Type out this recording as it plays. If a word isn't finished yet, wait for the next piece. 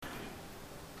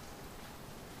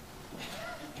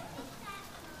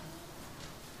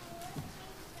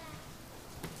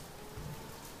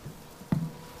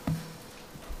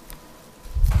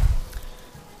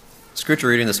Scripture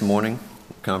reading this morning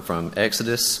will come from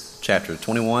Exodus chapter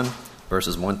 21,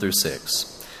 verses 1 through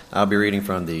 6. I'll be reading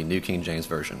from the New King James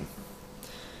Version.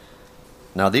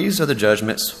 Now these are the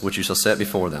judgments which you shall set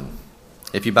before them.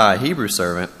 If you buy a Hebrew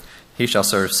servant, he shall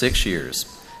serve 6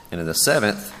 years, and in the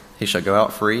 7th he shall go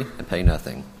out free and pay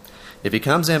nothing. If he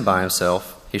comes in by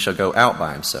himself, he shall go out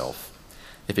by himself.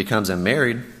 If he comes in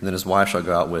married, then his wife shall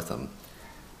go out with him.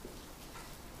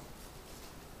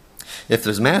 If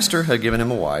his master had given him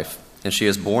a wife, and she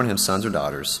has borne him sons or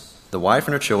daughters, the wife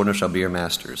and her children shall be her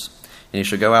master's, and he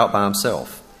shall go out by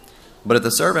himself. But if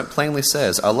the servant plainly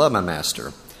says, I love my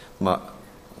master, my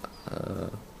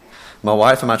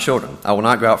wife and my children, I will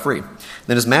not go out free,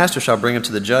 then his master shall bring him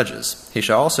to the judges. He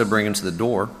shall also bring him to the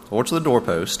door or to the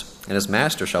doorpost, and his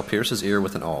master shall pierce his ear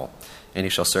with an awl, and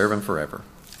he shall serve him forever.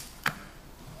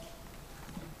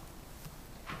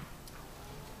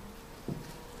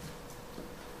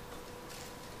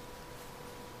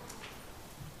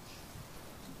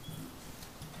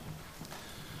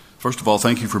 First of all,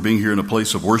 thank you for being here in a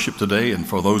place of worship today. And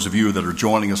for those of you that are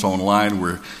joining us online,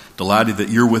 we're delighted that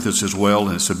you're with us as well.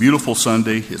 And it's a beautiful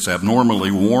Sunday. It's abnormally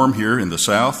warm here in the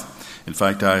South. In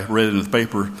fact, I read in the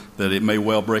paper that it may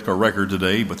well break our record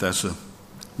today, but that's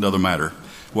another matter.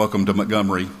 Welcome to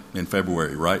Montgomery in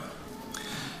February, right?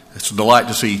 It's a delight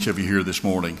to see each of you here this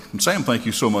morning. And Sam, thank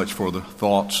you so much for the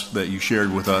thoughts that you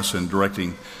shared with us in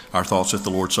directing our thoughts at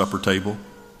the Lord's Supper table.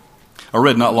 I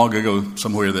read not long ago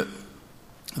somewhere that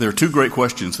there are 2 great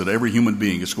questions that every human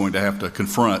being is going to have to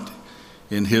confront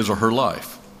in his or her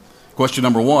life. Question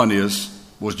number 1 is,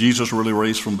 was Jesus really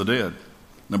raised from the dead?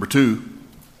 Number 2,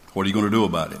 what are you going to do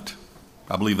about it?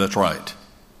 I believe that's right.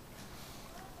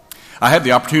 I had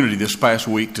the opportunity this past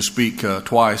week to speak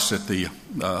twice at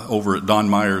over at Don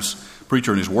Meyer's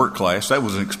Preacher in His Work class. That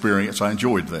was an experience. I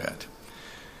enjoyed that.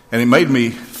 And it made me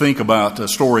think about a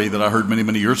story that I heard many,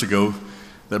 many years ago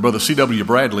that Brother C.W.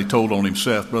 Bradley told on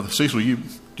himself. Brother Cecil,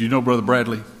 do you know Brother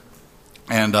Bradley?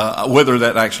 And whether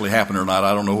that actually happened or not,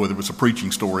 I don't know whether it was a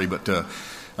preaching story, but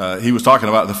he was talking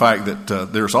about the fact that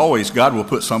there's always, God will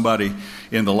put somebody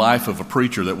in the life of a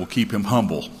preacher that will keep him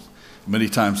humble. Many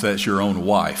times that's your own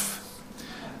wife.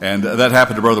 And that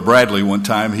happened to Brother Bradley one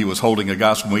time. He was holding a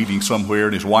gospel meeting somewhere,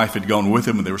 and his wife had gone with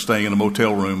him, and they were staying in a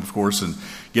motel room, of course, and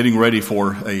getting ready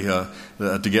for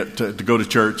to go to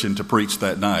church and to preach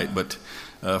that night. But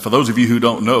for those of you who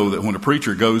don't know, that when a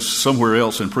preacher goes somewhere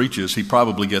else and preaches, he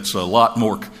probably gets a lot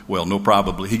more,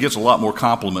 he gets a lot more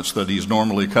compliments that he's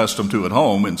normally accustomed to at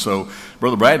home. And so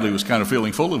Brother Bradley was kind of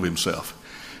feeling full of himself.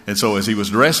 And so as he was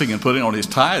dressing and putting on his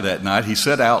tie that night, he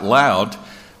said out loud,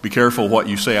 be careful what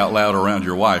you say out loud around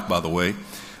your wife, by the way.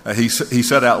 He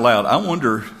said out loud, I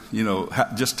wonder,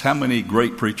 just how many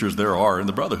great preachers there are in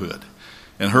the brotherhood.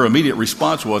 And her immediate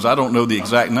response was, I don't know the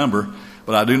exact number,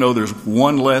 but I do know there's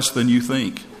one less than you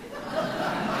think.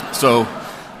 So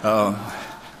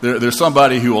there's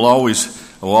somebody who will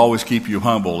always keep you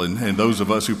humble, and those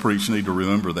of us who preach need to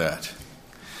remember that.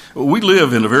 We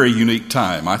live in a very unique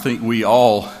time. I think we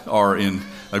all are in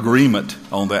agreement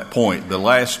on that point. The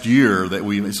last year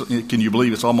can you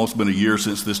believe it's almost been a year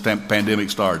since this pandemic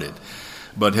started,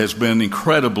 but has been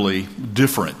incredibly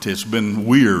different. It's been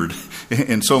weird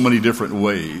in so many different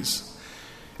ways.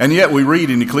 And yet we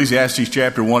read in Ecclesiastes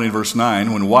chapter 1 and verse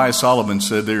 9, when wise Solomon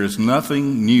said, there is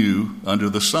nothing new under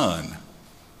the sun.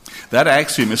 That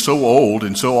axiom is so old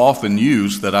and so often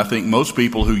used that I think most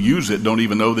people who use it don't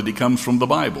even know that it comes from the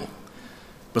Bible.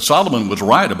 But Solomon was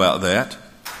right about that.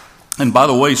 And by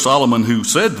the way, Solomon, who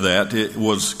said that, it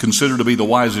was considered to be the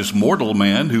wisest mortal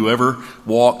man who ever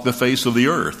walked the face of the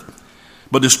earth.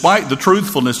 But despite the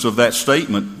truthfulness of that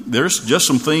statement, there's just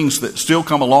some things that still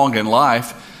come along in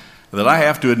life that I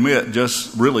have to admit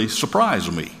just really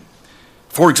surprised me.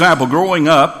 For example, growing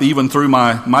up, even through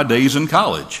my days in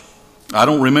college, I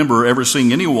don't remember ever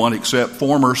seeing anyone except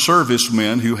former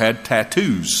servicemen who had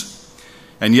tattoos.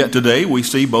 And yet today we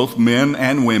see both men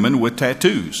and women with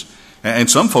tattoos.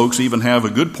 And some folks even have a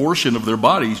good portion of their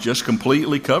bodies just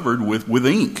completely covered with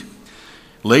ink.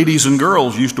 Ladies and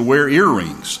girls used to wear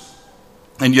earrings.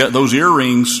 And yet those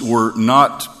earrings were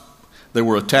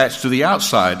attached to the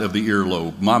outside of the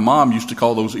earlobe. My mom used to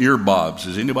call those ear bobs.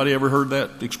 Has anybody ever heard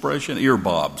that expression? Ear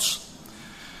bobs.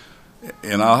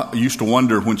 And I used to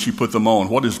wonder when she put them on,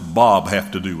 what does Bob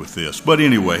have to do with this? But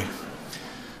anyway,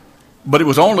 but it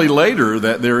was only later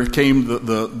that there came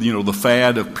the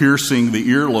fad of piercing the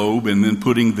earlobe and then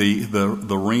putting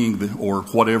the ring or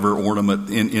whatever ornament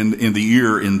in the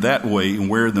ear in that way and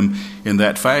wear them in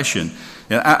that fashion.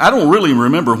 And I don't really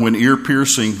remember when ear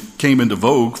piercing came into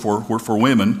vogue for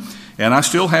women. And I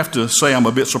still have to say I'm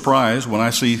a bit surprised when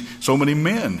I see so many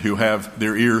men who have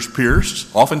their ears pierced,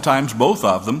 oftentimes both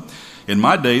of them. In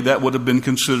my day, that would have been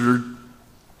considered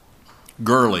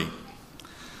girly.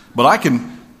 But I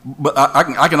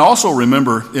can also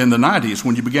remember in the 90s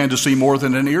when you began to see more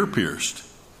than an ear pierced.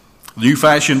 The new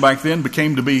fashion back then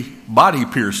became to be body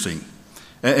piercing.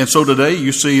 And so today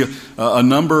you see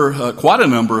quite a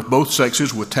number of both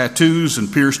sexes with tattoos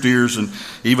and pierced ears, and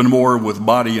even more with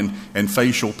body and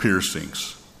facial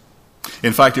piercings.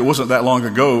 In fact, it wasn't that long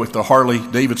ago at the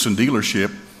Harley-Davidson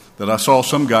dealership that I saw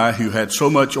some guy who had so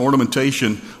much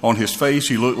ornamentation on his face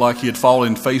he looked like he had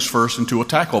fallen face first into a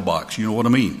tackle box. You know what I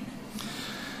mean?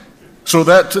 So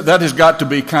that has got to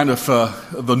be kind of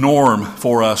the norm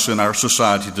for us in our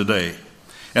society today.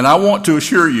 And I want to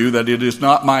assure you that it is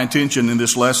not my intention in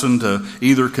this lesson to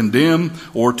either condemn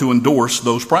or to endorse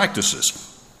those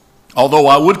practices. Although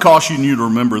I would caution you to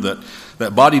remember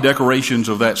that body decorations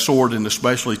of that sort, and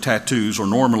especially tattoos, are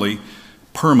normally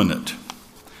permanent.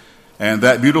 And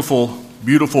that beautiful,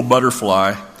 beautiful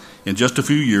butterfly in just a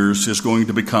few years is going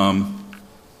to become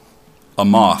a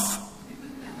moth.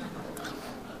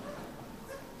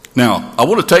 Now, I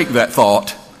want to take that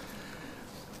thought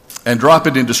and drop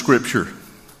it into Scripture.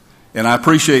 And I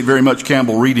appreciate very much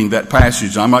Campbell reading that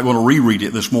passage. I'm not going to reread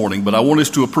it this morning, but I want us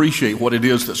to appreciate what it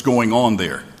is that's going on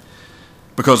there.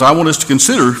 Because I want us to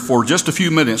consider for just a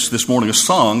few minutes this morning a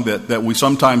song that we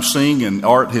sometimes sing, and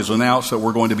Art has announced that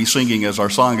we're going to be singing as our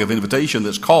song of invitation,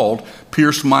 that's called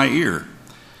Pierce My Ear.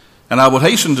 And I would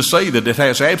hasten to say that it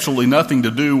has absolutely nothing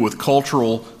to do with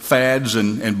cultural fads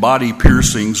and body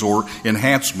piercings or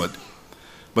enhancement.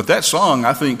 But that song,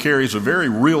 I think, carries a very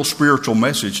real spiritual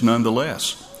message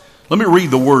nonetheless. Let me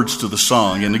read the words to the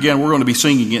song. And again, we're going to be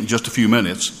singing it in just a few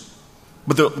minutes.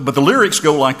 But the lyrics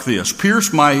go like this.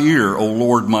 Pierce my ear, O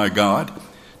Lord my God.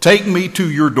 Take me to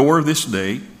your door this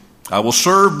day. I will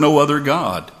serve no other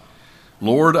God.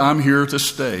 Lord, I'm here to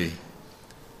stay.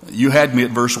 You had me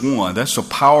at verse 1. That's a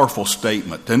powerful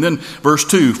statement. And then verse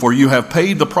 2, for you have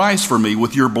paid the price for me.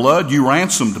 With your blood you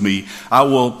ransomed me. I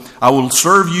will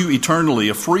serve you eternally.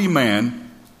 A free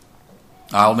man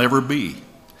I'll never be.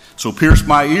 So pierce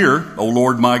my ear, O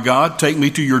Lord my God. Take me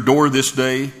to your door this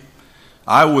day.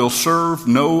 I will serve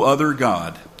no other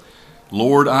God.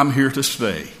 Lord, I'm here to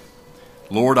stay.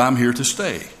 Lord, I'm here to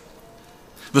stay.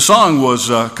 The song was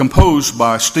composed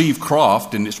by Steve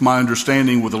Croft, and it's my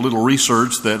understanding with a little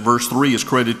research that verse 3 is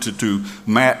credited to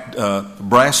Matt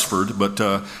Brassford, but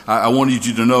I wanted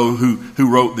you to know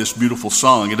who wrote this beautiful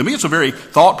song. And to me, it's a very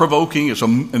thought-provoking, it's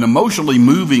an emotionally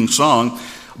moving song,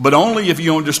 but only if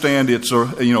you understand its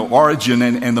origin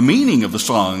and the meaning of the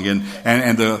song and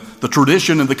the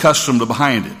tradition and the custom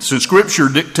behind it. Since Scripture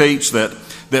dictates that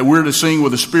we're to sing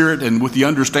with the Spirit and with the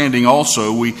understanding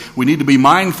also, we need to be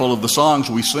mindful of the songs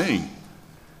we sing.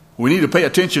 We need to pay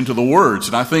attention to the words,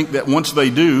 and I think that once they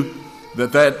do,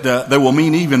 that they will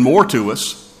mean even more to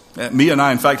us. Me and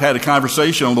I, in fact, had a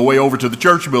conversation on the way over to the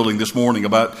church building this morning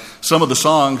about some of the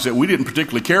songs that we didn't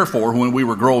particularly care for when we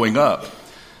were growing up.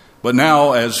 But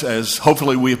now, as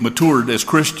hopefully we have matured as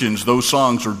Christians, those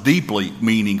songs are deeply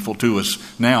meaningful to us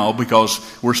now because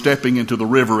we're stepping into the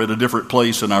river at a different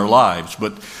place in our lives.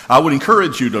 But I would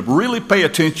encourage you to really pay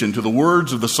attention to the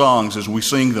words of the songs as we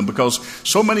sing them, because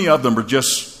so many of them are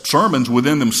just sermons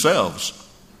within themselves.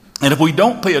 And if we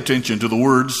don't pay attention to the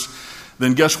words,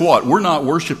 then guess what? We're not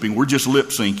worshiping, we're just lip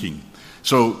syncing.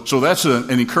 So that's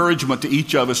an encouragement to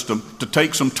each of us to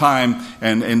take some time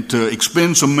and to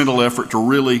expend some mental effort to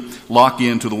really lock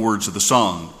into the words of the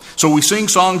song. So we sing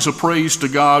songs of praise to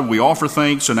God. We offer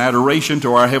thanks and adoration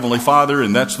to our Heavenly Father,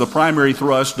 and that's the primary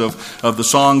thrust of the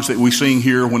songs that we sing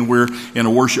here when we're in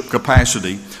a worship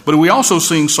capacity. But we also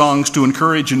sing songs to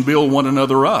encourage and build one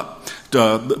another up.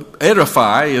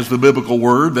 Edify is the biblical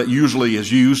word that usually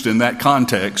is used in that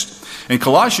context. And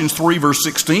Colossians 3 verse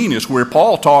 16 is where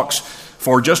Paul talks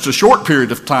for just a short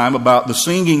period of time about the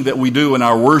singing that we do in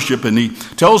our worship. And he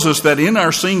tells us that in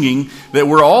our singing that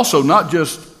we're also not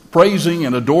just praising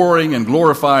and adoring and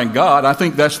glorifying God. I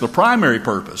think that's the primary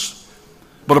purpose.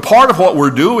 But a part of what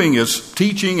we're doing is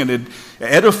teaching and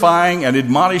edifying and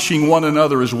admonishing one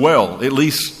another as well. At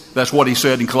least that's what he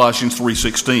said in Colossians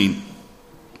 3:16.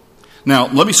 Now,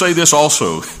 let me say this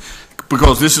also,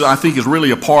 because this I think is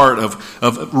really a part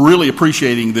of really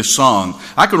appreciating this song.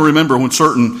 I can remember when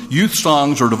certain youth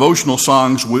songs or devotional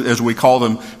songs, as we call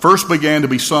them, first began to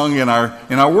be sung in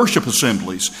our worship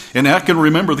assemblies. And I can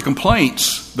remember the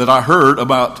complaints that I heard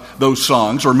about those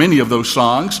songs, or many of those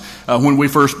songs, when we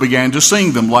first began to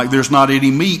sing them, like there's not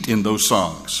any meat in those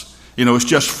songs. It's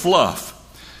just fluff.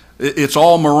 It's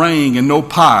all meringue and no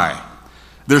pie.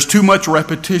 There's too much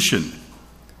repetition.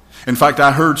 In fact,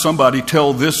 I heard somebody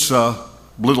tell this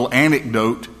little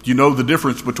anecdote. You know the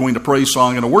difference between a praise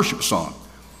song and a worship song.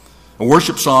 A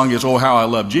worship song is, oh, how I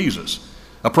love Jesus.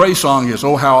 A praise song is,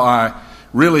 oh, how I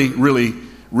really, really,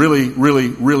 really, really,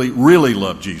 really, really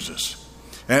love Jesus.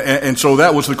 And so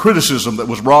that was the criticism that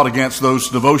was brought against those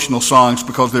devotional songs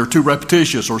because they're too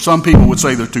repetitious, or some people would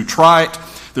say they're too trite.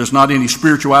 There's not any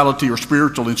spirituality or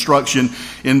spiritual instruction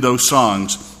in those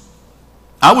songs.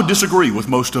 I would disagree with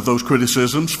most of those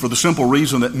criticisms for the simple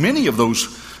reason that many of those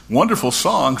wonderful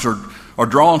songs are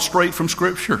drawn straight from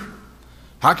Scripture.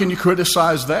 How can you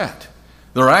criticize that?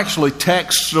 There are actually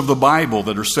texts of the Bible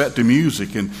that are set to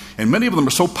music, and many of them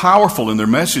are so powerful in their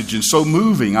message and so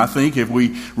moving, I think, if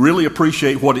we really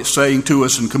appreciate what it's saying to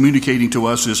us and communicating to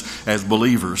us as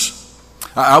believers.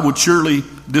 I would surely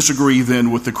disagree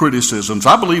then with the criticisms.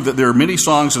 I believe that there are many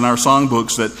songs in our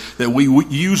songbooks that we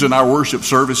use in our worship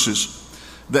services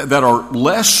that are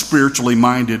less spiritually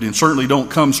minded and certainly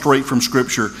don't come straight from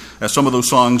Scripture as some of those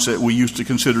songs that we used to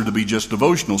consider to be just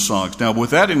devotional songs. Now,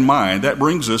 with that in mind, that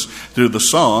brings us to the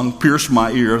song, Pierce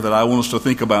My Ear, that I want us to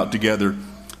think about together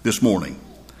this morning.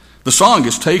 The song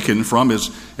is taken from,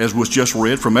 as was just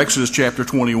read, from Exodus chapter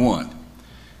 21,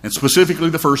 and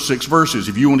specifically the first 6 verses.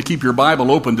 If you want to keep your Bible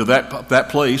open to that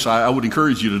place, I would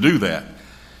encourage you to do that.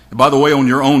 And by the way, on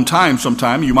your own time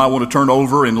sometime, you might want to turn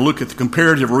over and look at the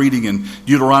comparative reading in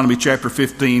Deuteronomy chapter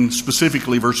 15,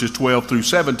 specifically verses 12 through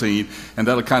 17, and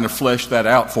that'll kind of flesh that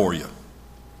out for you.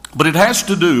 But it has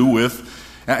to do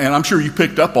with, and I'm sure you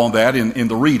picked up on that in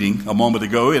the reading a moment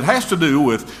ago, it has to do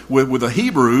with a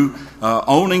Hebrew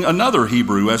owning another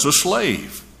Hebrew as a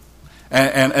slave.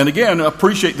 And again,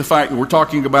 appreciate the fact that we're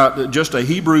talking about just a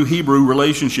Hebrew-Hebrew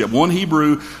relationship. One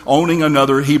Hebrew owning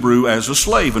another Hebrew as a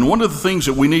slave. And one of the things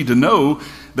that we need to know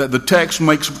that the text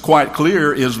makes quite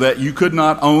clear is that you could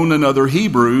not own another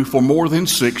Hebrew for more than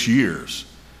 6 years.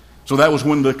 So that was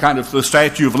when the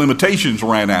statute of limitations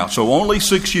ran out. So only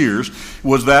 6 years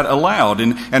was that allowed.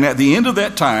 And at the end of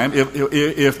that time,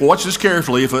 if watch this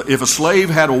carefully, if a slave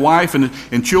had a wife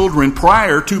and children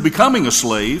prior to becoming a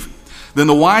slave, then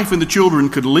the wife and the children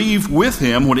could leave with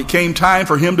him when it came time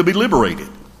for him to be liberated.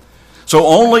 So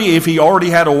only if he already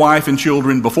had a wife and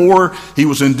children before he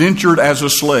was indentured as a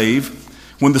slave,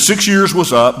 when the 6 years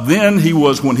was up, then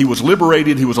when he was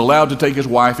liberated, he was allowed to take his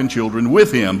wife and children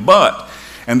with him. But,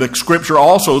 and the Scripture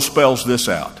also spells this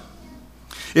out,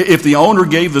 if the owner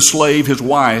gave the slave his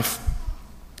wife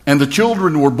and the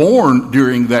children were born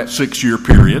during that 6-year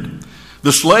period,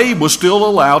 the slave was still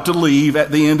allowed to leave at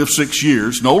the end of 6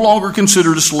 years, no longer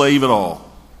considered a slave at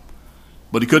all.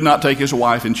 But he could not take his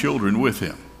wife and children with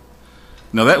him.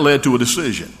 Now that led to a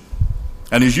decision.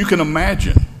 And as you can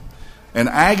imagine, an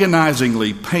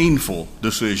agonizingly painful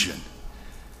decision.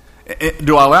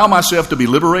 Do I allow myself to be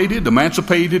liberated,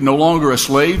 emancipated, no longer a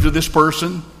slave to this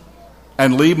person,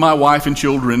 and leave my wife and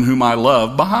children whom I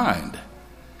love behind?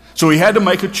 So he had to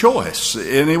make a choice,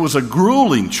 and it was a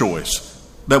grueling choice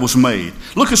that was made.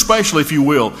 Look especially, if you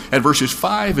will, at verses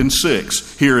 5 and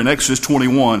 6 here in Exodus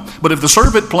 21. But if the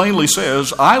servant plainly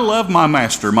says, I love my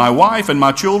master, my wife, and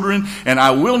my children, and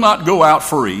I will not go out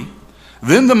free,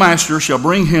 then the master shall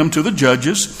bring him to the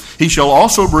judges. He shall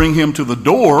also bring him to the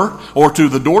door or to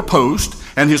the doorpost,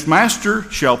 and his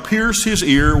master shall pierce his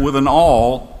ear with an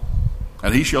awl,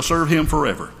 and he shall serve him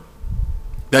forever.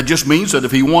 That just means that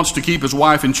if he wants to keep his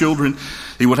wife and children,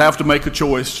 he would have to make a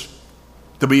choice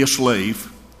to be a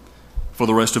slave for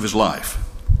the rest of his life.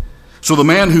 So the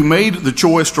man who made the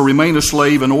choice to remain a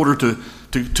slave in order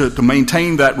to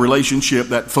maintain that relationship,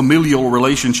 that familial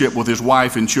relationship with his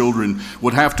wife and children,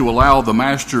 would have to allow the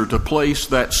master to place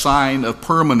that sign of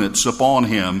permanence upon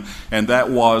him, and that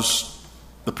was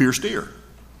the pierced ear.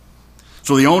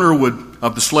 So the owner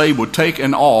of the slave would take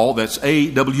an awl, that's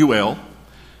A-W-L,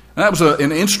 and that was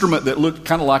an instrument that looked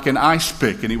kind of like an ice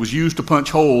pick, and it was used to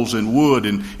punch holes in wood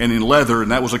and in leather,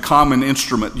 and that was a common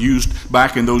instrument used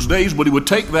back in those days. But he would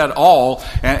take that awl,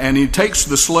 and he takes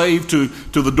the slave to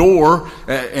the door,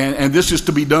 and this is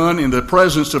to be done in the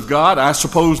presence of God. I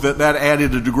suppose that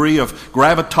added a degree of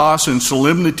gravitas and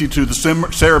solemnity to the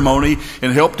ceremony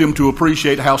and helped him to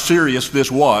appreciate how serious this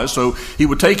was. So he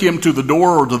would take him to the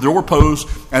door or the doorpost,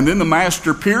 and then the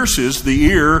master pierces the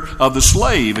ear of the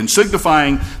slave, and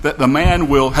signifying that the man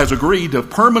has agreed to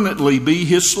permanently be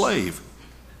his slave,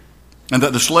 and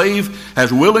that the slave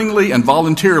has willingly and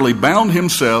voluntarily bound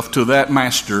himself to that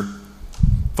master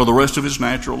for the rest of his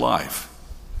natural life.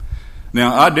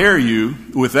 Now, I dare you,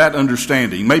 with that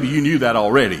understanding, maybe you knew that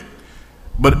already,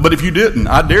 but if you didn't,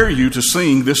 I dare you to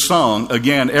sing this song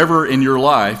again ever in your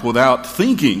life without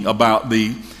thinking about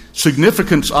the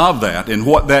significance of that and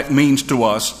what that means to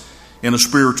us in a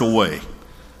spiritual way.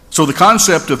 So the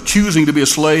concept of choosing to be a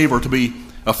slave or to be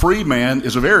a free man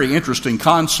is a very interesting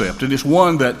concept, and it's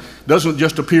one that doesn't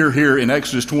just appear here in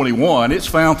Exodus 21. It's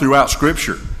found throughout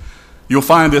Scripture. You'll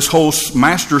find this whole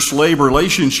master-slave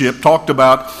relationship talked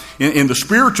about in the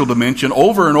spiritual dimension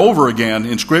over and over again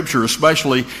in Scripture,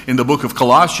 especially in the book of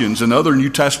Colossians and other New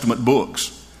Testament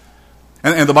books.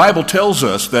 And the Bible tells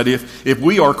us that if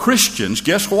we are Christians,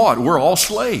 guess what? We're all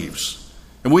slaves.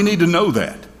 And we need to know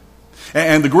that.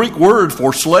 And the Greek word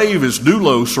for slave is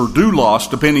doulos or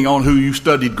doulos, depending on who you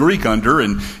studied Greek under.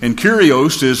 And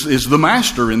kurios is the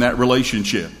master in that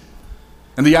relationship.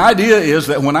 And the idea is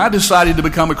that when I decided to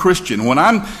become a Christian, when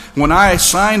I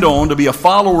signed on to be a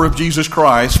follower of Jesus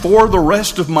Christ for the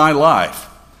rest of my life,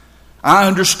 I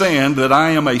understand that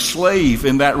I am a slave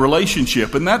in that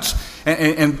relationship. And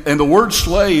the word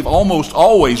slave almost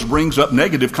always brings up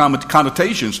negative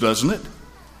connotations, doesn't it?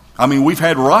 I mean, we've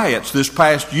had riots this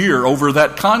past year over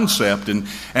that concept,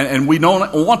 and we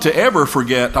don't want to ever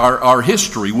forget our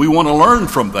history. We want to learn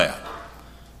from that.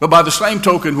 But by the same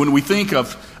token, when we think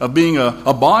of being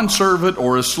a bondservant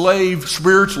or a slave,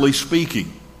 spiritually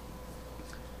speaking,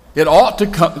 it ought to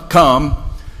come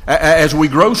as we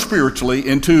grow spiritually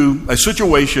into a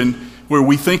situation where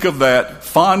we think of that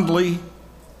fondly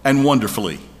and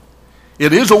wonderfully.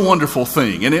 It is a wonderful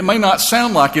thing, and it may not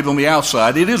sound like it on the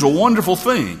outside. It is a wonderful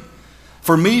thing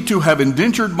for me to have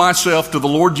indentured myself to the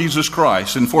Lord Jesus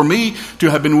Christ, and for me to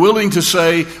have been willing to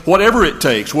say whatever it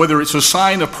takes, whether it's a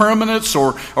sign of permanence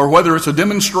or whether it's a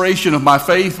demonstration of my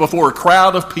faith before a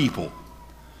crowd of people.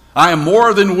 I am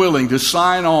more than willing to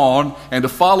sign on and to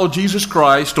follow Jesus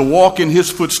Christ, to walk in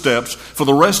His footsteps for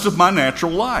the rest of my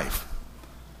natural life.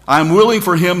 I am willing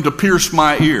for Him to pierce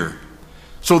my ear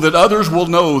so that others will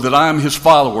know that I am His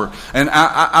follower. And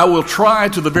I will try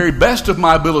to the very best of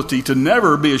my ability to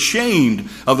never be ashamed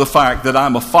of the fact that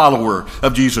I'm a follower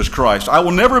of Jesus Christ. I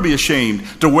will never be ashamed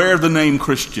to wear the name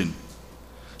Christian.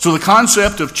 So the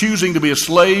concept of choosing to be a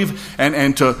slave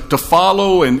and to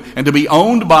follow and to be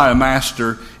owned by a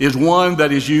master is one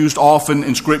that is used often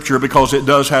in Scripture because it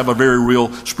does have a very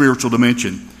real spiritual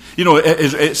dimension. You know,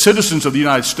 as citizens of the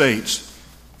United States,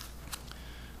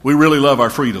 we really love our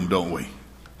freedom, don't we?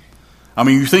 I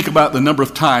mean, you think about the number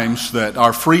of times that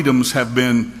our freedoms have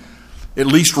been at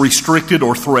least restricted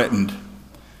or threatened,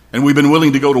 and we've been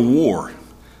willing to go to war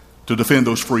to defend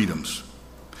those freedoms.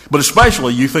 But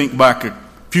especially, you think back a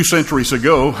few centuries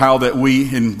ago, how that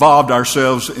we involved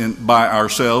ourselves by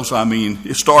ourselves, I mean,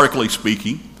 historically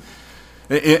speaking,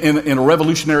 in a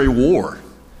revolutionary war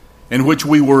in which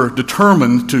we were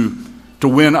determined to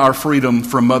win our freedom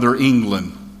from Mother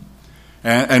England.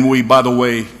 And we, by the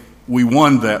way, we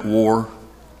won that war.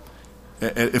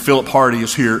 If Philip Hardy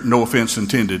is here, no offense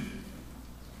intended.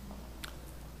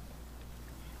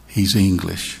 He's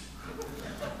English.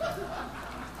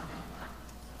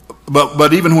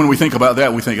 But even when we think about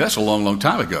that, we think that's a long, long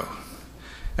time ago.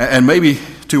 And maybe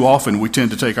too often we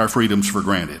tend to take our freedoms for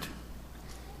granted.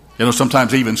 You know,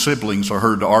 sometimes even siblings are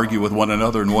heard to argue with one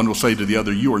another, and one will say to the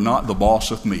other, "You are not the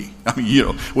boss of me." I mean, you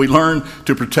know, we learn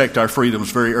to protect our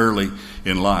freedoms very early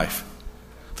in life.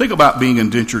 Think about being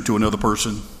indentured to another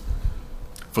person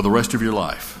for the rest of your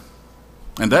life.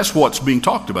 And that's what's being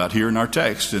talked about here in our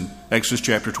text in Exodus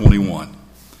chapter 21.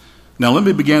 Now let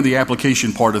me begin the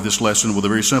application part of this lesson with a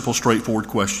very simple, straightforward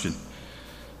question.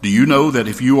 Do you know that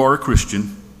if you are a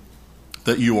Christian,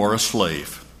 that you are a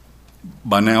slave?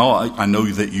 By now, I know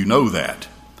that you know that.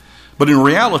 But in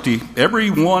reality,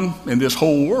 everyone in this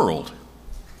whole world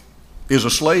is a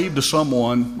slave to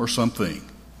someone or something.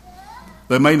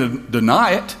 They may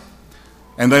deny it,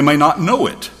 and they may not know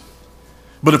it.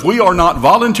 But if we are not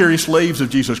voluntary slaves of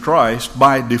Jesus Christ,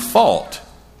 by default,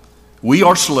 we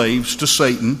are slaves to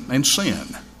Satan and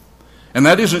sin. And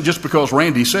that isn't just because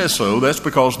Randy says so. That's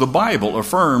because the Bible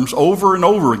affirms over and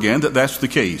over again that that's the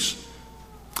case.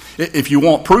 If you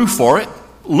want proof for it,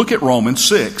 look at Romans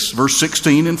 6, verse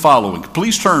 16 and following.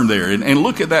 Please turn there and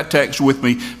look at that text with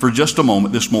me for just a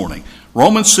moment this morning.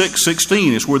 Romans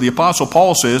 6:16 is where the Apostle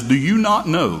Paul says, "Do you not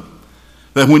know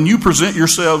that when you present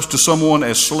yourselves to someone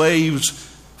as slaves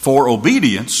for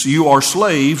obedience, you are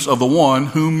slaves of the one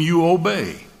whom you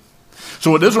obey?"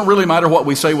 So it doesn't really matter what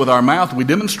we say with our mouth. We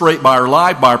demonstrate by our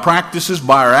life, by our practices,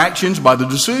 by our actions, by the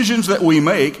decisions that we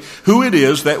make, who it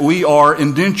is that we are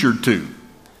indentured to,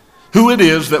 who it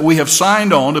is that we have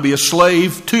signed on to be a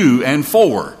slave to and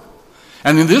for.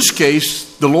 And in this case,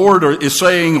 the Lord is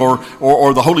saying, or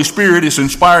the Holy Spirit is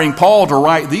inspiring Paul to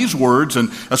write these words, and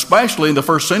especially in the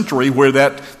first century where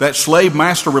that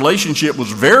slave-master relationship was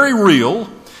very real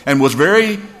and was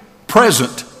very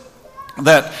present.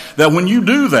 That when you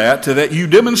do that, that you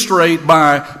demonstrate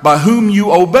by whom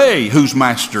you obey, whose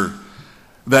master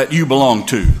that you belong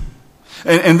to.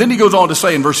 And then he goes on to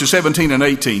say in verses 17 and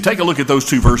 18, take a look at those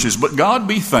two verses. But God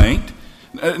be thanked,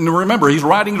 and remember he's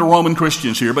writing to Roman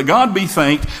Christians here, but God be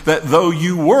thanked that though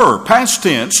you were, past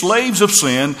tense, slaves of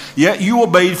sin, yet you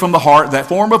obeyed from the heart that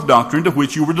form of doctrine to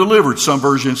which you were delivered. Some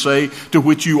versions say to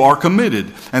which you are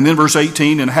committed. And then verse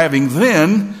 18, and having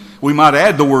then, we might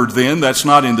add the word then, that's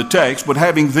not in the text, but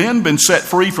having then been set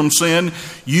free from sin,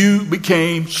 you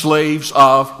became slaves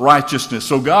of righteousness.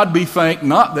 So God be thanked,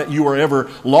 not that you were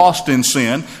ever lost in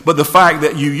sin, but the fact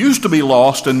that you used to be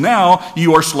lost and now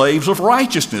you are slaves of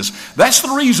righteousness. That's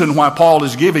the reason why Paul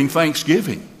is giving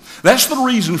thanksgiving. That's the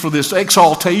reason for this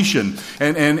exaltation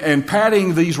and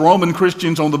patting these Roman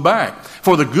Christians on the back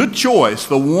for the good choice,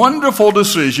 the wonderful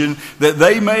decision that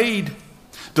they made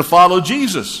to follow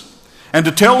Jesus. And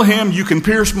to tell him, you can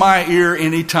pierce my ear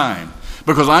any time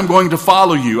because I'm going to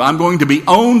follow you. I'm going to be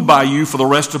owned by you for the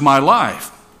rest of my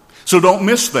life. So don't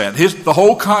miss that. The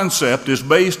whole concept is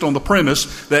based on the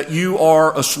premise that you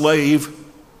are a slave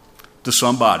to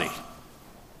somebody.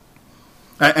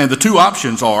 And the two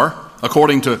options are,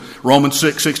 according to Romans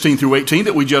 6, 16 through 18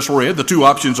 that we just read, the two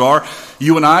options are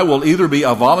you and I will either be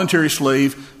a voluntary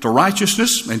slave to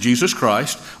righteousness and Jesus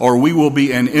Christ, or we will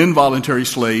be an involuntary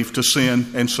slave to sin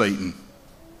and Satan.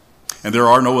 And there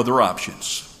are no other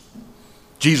options.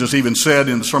 Jesus even said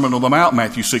in the Sermon on the Mount,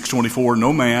 Matthew 6:24,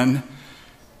 no man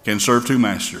can serve two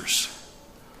masters.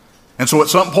 And so at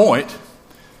some point,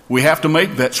 we have to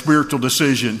make that spiritual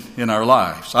decision in our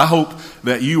lives. I hope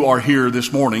that you are here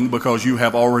this morning because you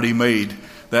have already made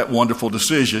that wonderful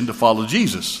decision to follow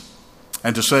Jesus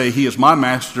and to say, he is my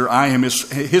master, I am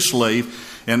his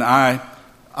slave, and I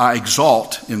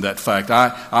exalt in that fact.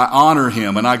 I honor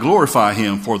him and I glorify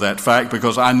him for that fact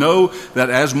because I know that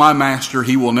as my master,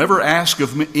 he will never ask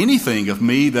of me anything of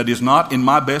me that is not in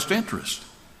my best interest.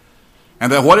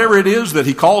 And that whatever it is that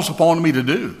he calls upon me to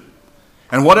do,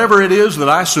 and whatever it is that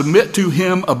I submit to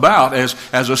him about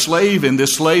as a slave in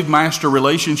this slave-master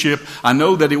relationship, I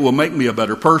know that it will make me a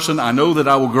better person. I know that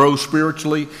I will grow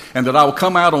spiritually and that I will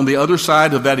come out on the other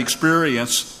side of that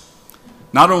experience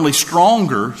not only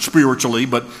stronger spiritually,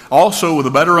 but also with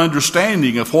a better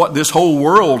understanding of what this whole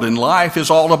world and life is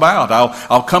all about.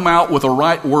 I'll come out with a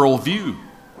right worldview.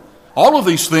 All of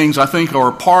these things, I think,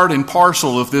 are part and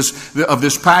parcel of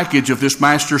this package, of this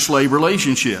master-slave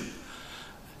relationship.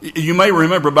 You may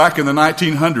remember back in the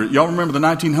 1900s. Y'all remember the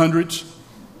 1900s?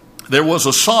 There was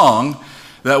a song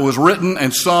that was written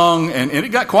and sung, and it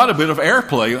got quite a bit of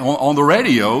airplay on the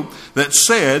radio that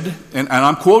said, and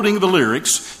I'm quoting the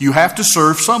lyrics, you have to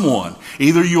serve someone.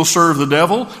 Either you'll serve the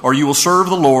devil or you will serve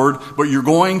the Lord, but you're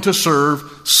going to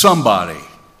serve somebody.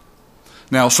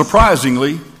 Now,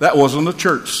 surprisingly, that wasn't a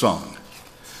church song.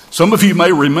 Some of you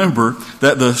may remember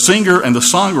that the singer and the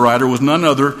songwriter was none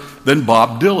other than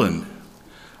Bob Dylan.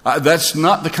 That's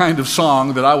not the kind of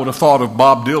song that I would have thought of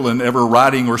Bob Dylan ever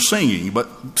writing or singing, but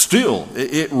still,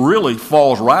 it really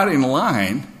falls right in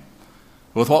line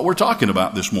with what we're talking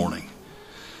about this morning.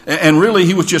 And really,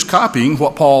 he was just copying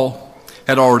what Paul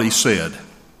had already said.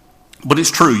 But it's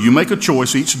true, you make a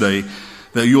choice each day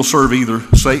that you'll serve either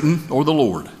Satan or the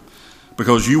Lord,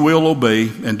 because you will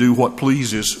obey and do what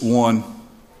pleases one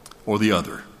or the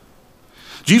other.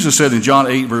 Jesus said in John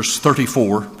 8, verse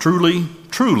 34, truly,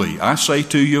 truly, I say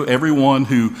to you, everyone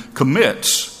who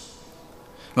commits.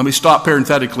 Let me stop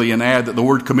parenthetically and add that the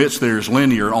word commits there is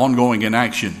linear, ongoing in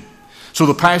action. So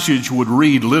the passage would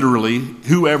read literally,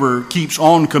 whoever keeps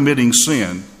on committing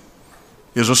sin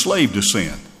is a slave to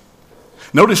sin.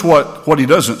 Notice what he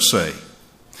doesn't say.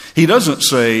 He doesn't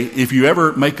say, if you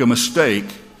ever make a mistake,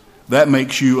 that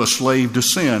makes you a slave to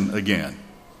sin again.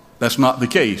 That's not the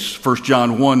case. 1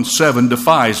 John 1:7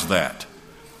 defies that.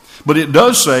 But it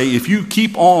does say if you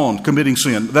keep on committing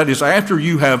sin, that is after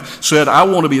you have said, I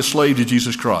want to be a slave to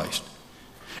Jesus Christ,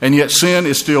 and yet sin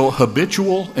is still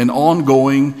habitual and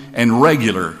ongoing and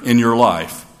regular in your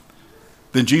life,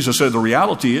 then Jesus said the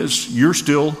reality is you're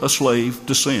still a slave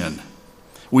to sin.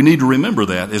 We need to remember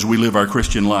that as we live our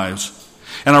Christian lives.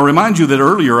 And I remind you that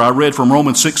earlier I read from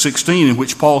Romans 6:16 in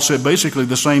which Paul said basically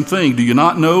the same thing. Do you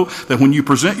not know that when you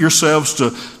present yourselves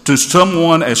to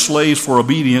someone as slaves for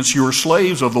obedience, you are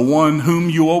slaves of the one whom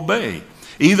you obey,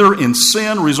 either in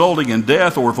sin resulting in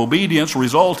death or of obedience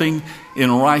resulting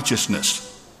in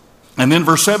righteousness? And then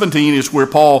verse 17 is where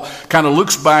Paul kind of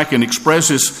looks back and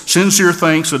expresses sincere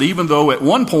thanks that even though at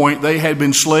one point they had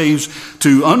been slaves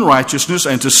to unrighteousness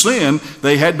and to sin,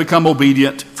 they had become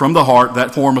obedient from the heart,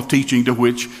 that form of teaching to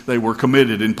which they were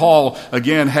committed. And Paul,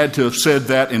 again, had to have said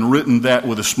that and written that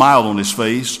with a smile on his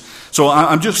face. So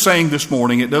I'm just saying this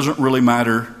morning, it doesn't really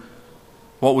matter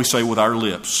what we say with our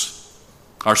lips.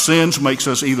 Our sins makes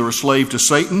us either a slave to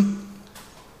Satan,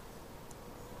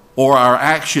 or our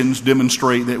actions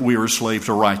demonstrate that we are a slave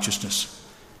to righteousness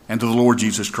and to the Lord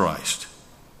Jesus Christ.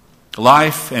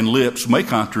 Life and lips may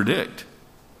contradict.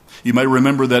 You may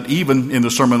remember that even in the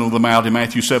Sermon on the Mount in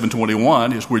Matthew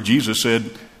 7:21 is where Jesus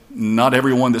said, "Not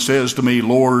everyone that says to me,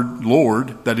 'Lord,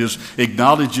 Lord,' that is,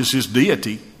 acknowledges his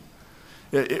deity,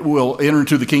 it will enter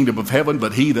into the kingdom of heaven,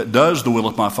 but he that does the will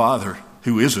of my Father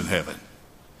who is in heaven."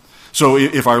 So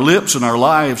if our lips and our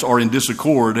lives are in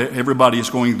disaccord, everybody is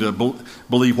going to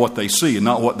believe what they see and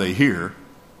not what they hear.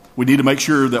 We need to make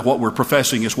sure that what we're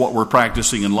professing is what we're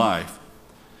practicing in life.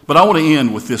 But I want to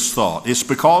end with this thought. It's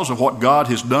because of what God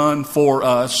has done for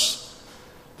us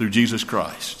through Jesus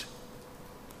Christ.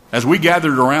 As we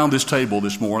gathered around this table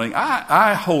this morning,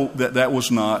 I hope that that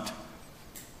was not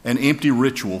an empty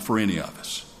ritual for any of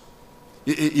us.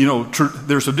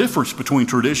 There's a difference between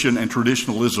tradition and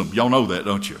traditionalism. Y'all know that,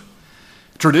 don't you?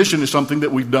 Tradition is something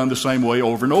that we've done the same way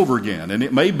over and over again. And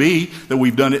it may be that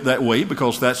we've done it that way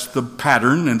because that's the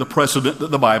pattern and the precedent that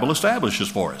the Bible establishes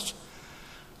for us.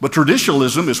 But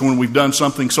traditionalism is when we've done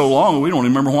something so long we don't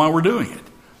remember why we're doing it.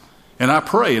 And I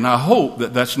pray and I hope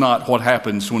that that's not what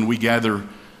happens when we gather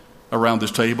around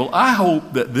this table. I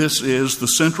hope that this is the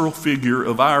central figure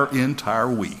of our entire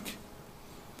week.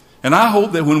 And I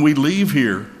hope that when we leave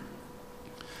here,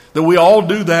 that we all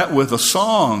do that with a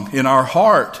song in our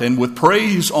heart and with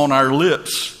praise on our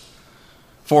lips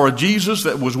for a Jesus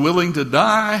that was willing to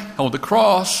die on the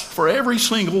cross for every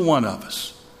single one of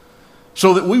us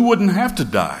so that we wouldn't have to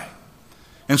die.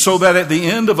 And so that at the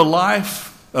end of a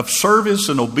life of service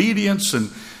and obedience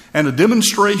and a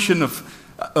demonstration of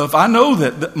I know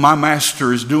that my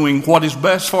Master is doing what is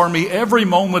best for me every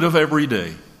moment of every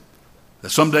day,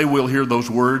 that someday we'll hear those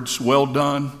words, "Well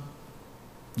done,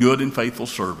 good and faithful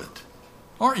servant."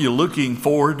 Aren't you looking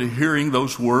forward to hearing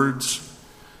those words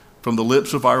from the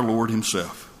lips of our Lord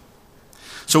himself?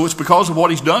 So it's because of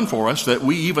what he's done for us that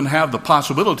we even have the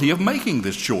possibility of making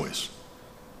this choice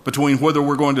between whether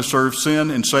we're going to serve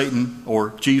sin and Satan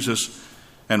or Jesus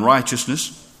and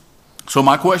righteousness. So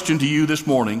my question to you this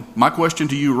morning, my question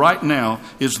to you right now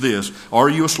is this: are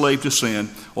you a slave to sin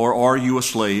or are you a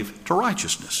slave to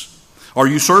righteousness? Are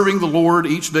you serving the Lord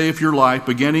each day of your life,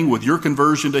 beginning with your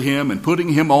conversion to him and putting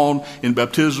him on in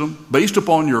baptism, based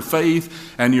upon your faith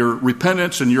and your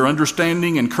repentance and your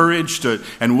understanding and courage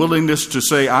and willingness to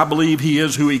say, "I believe he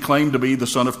is who he claimed to be, the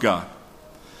Son of God"?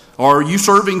 Or are you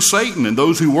serving Satan and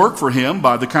those who work for him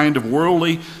by the kind of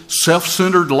worldly,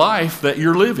 self-centered life that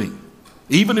you're living?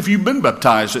 Even if you've been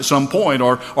baptized at some point,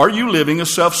 or are you living a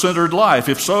self-centered life?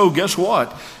 If so, guess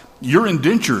what? You're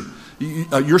indentured.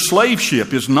 Your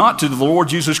slaveship is not to the Lord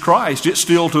Jesus Christ, it's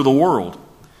still to the world.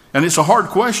 And it's a hard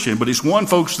question, but it's one,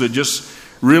 folks, that just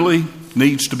really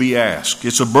needs to be asked.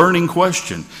 It's a burning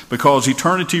question because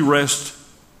eternity rests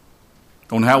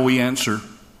on how we answer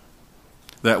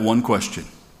that one question.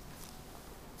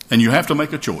 And you have to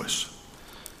make a choice.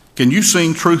 Can you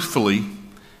sing truthfully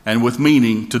and with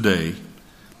meaning today?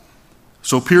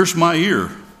 So pierce my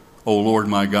ear, O Lord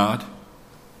my God.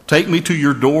 Take me to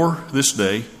your door this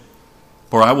day,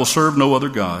 for I will serve no other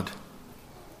God.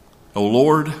 O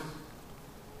Lord,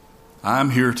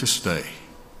 I'm here to stay.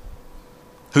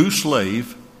 Whose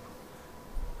slave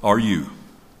are you?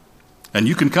 And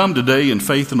you can come today in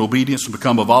faith and obedience and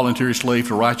become a voluntary slave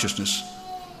to righteousness.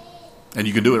 And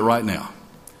you can do it right now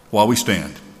while we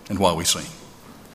stand and while we sing.